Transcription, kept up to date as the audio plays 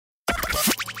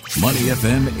Money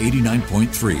FM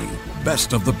 89.3,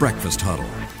 best of the breakfast huddle.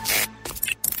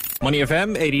 Money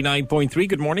FM 89.3.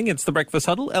 Good morning. It's the Breakfast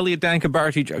Huddle. Elliot Danker,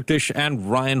 Bharati Jagdish, and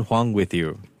Ryan Huang with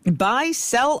you. Buy,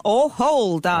 sell, or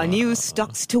hold, our new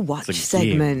stocks to watch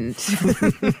segment.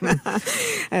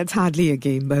 It's hardly a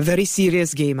game, but a very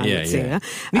serious game, I would say.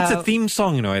 It's a theme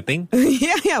song, I think.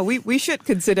 We should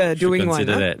consider doing one.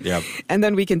 That, yeah. And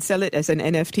then we can sell it as an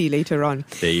NFT later on.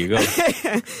 There you go.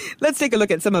 Let's take a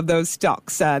look at some of those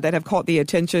stocks that have caught the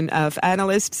attention of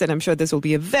analysts, and I'm sure this will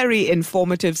be a very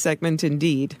informative segment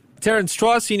indeed. Terence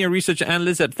Chua, Senior Research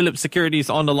Analyst at Philips Securities,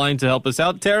 on the line to help us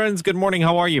out. Terence, good morning.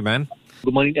 How are you, man?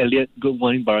 Good morning, Elliot. Good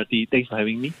morning, Bharati. Thanks for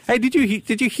having me. Hey, did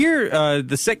you hear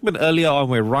the segment earlier on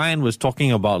where Ryan was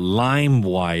talking about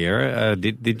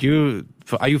LimeWire?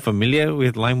 Are you familiar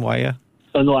with LimeWire?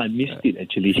 No, I missed it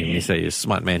actually. You missed it, you're a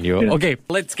smart man. Okay,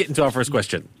 let's get into our first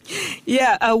question.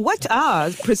 What are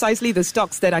precisely the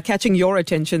stocks that are catching your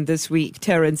attention this week,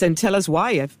 Terence? And tell us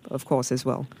why, of course, as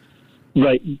well.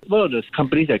 Right. One of the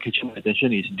companies that catch my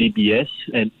attention is DBS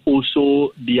and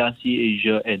also BRC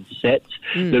Asia and SATS.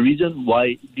 The reason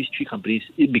why these three companies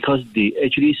is because they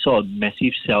actually saw a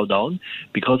massive sell down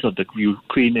because of the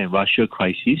Ukraine and Russia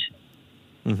crisis.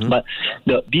 But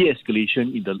the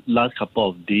de-escalation in the last couple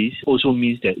of days also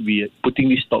means that we are putting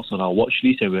these stocks on our watch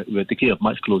list and we're taking a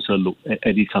much closer look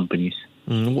at these companies.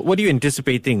 What are you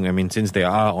anticipating, since they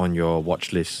are on your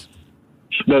watch list?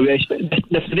 Well, we're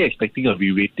definitely expecting a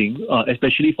re-rating,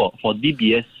 especially for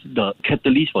DBS. The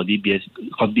catalyst for DBS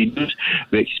continues.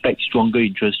 We expect stronger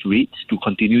interest rates to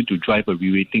continue to drive a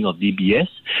re-rating of DBS.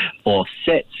 For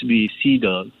SATS, we see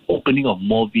the opening of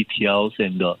more VTLs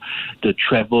and the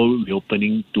travel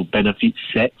reopening to benefit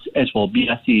SATS. As for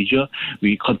BRC Asia,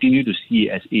 we continue to see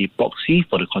it as a proxy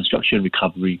for the construction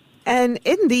recovery. And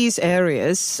in these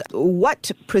areas,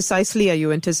 what precisely are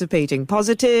you anticipating,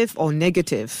 positive or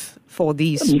negative for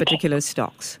these particular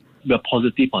stocks? We're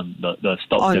positive on the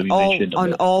stocks that we mentioned.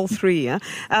 On all three,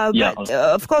 But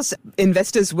of course,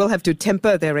 investors will have to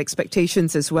temper their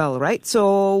expectations as well, right?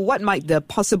 So what might the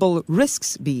possible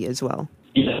risks be as well?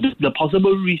 Yeah, the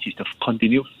possible risk is the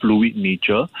continued fluid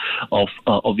nature of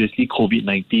obviously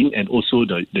COVID-19 and also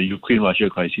the Ukraine-Russia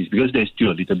crisis, because there's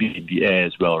still a little bit in the air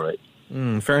as well, right?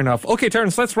 Fair enough. Okay,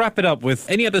 Terence, let's wrap it up with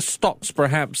any other stocks,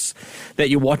 perhaps, that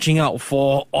you're watching out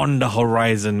for on the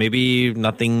horizon. Maybe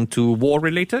nothing too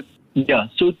war-related? Yeah,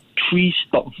 so three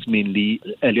stocks mainly,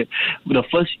 Elliot. The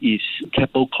first is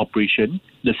Keppel Corporation,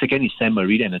 the second is Sam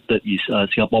Marine, and the third is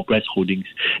Singapore Press Holdings.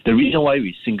 The reason why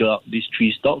we single out these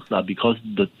three stocks are because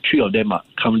the three of them are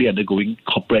currently undergoing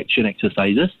corporate action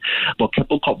exercises. For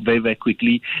Keppel Corp, very, very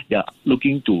quickly, they are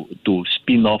looking to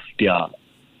spin off their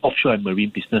offshore and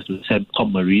marine business to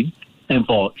Sembcorp Marine. And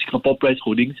for Singapore Press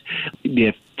Holdings, they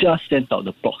have just sent out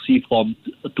the proxy form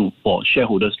for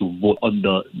shareholders to vote on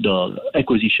the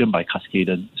acquisition by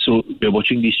Cascaden. So we're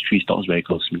watching these three stocks very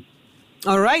closely.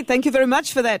 All right. Thank you very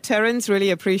much for that, Terence. Really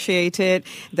appreciate it.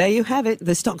 There you have it.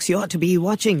 The stocks you ought to be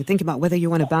watching. Think about whether you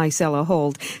want to buy, sell, or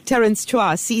hold. Terence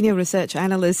Chua, Senior Research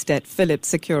Analyst at Philips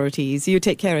Securities. You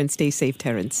take care and stay safe,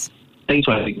 Terence. Thanks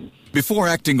for having me. Before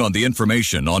acting on the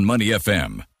information on Money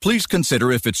FM, please consider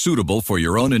if it's suitable for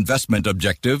your own investment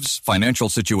objectives, financial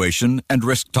situation, and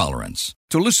risk tolerance.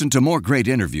 To listen to more great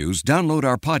interviews, download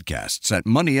our podcasts at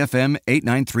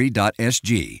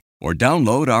moneyfm893.sg or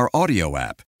download our audio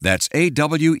app. That's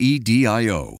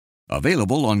AWEDIO.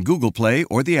 Available on Google Play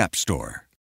or the App Store.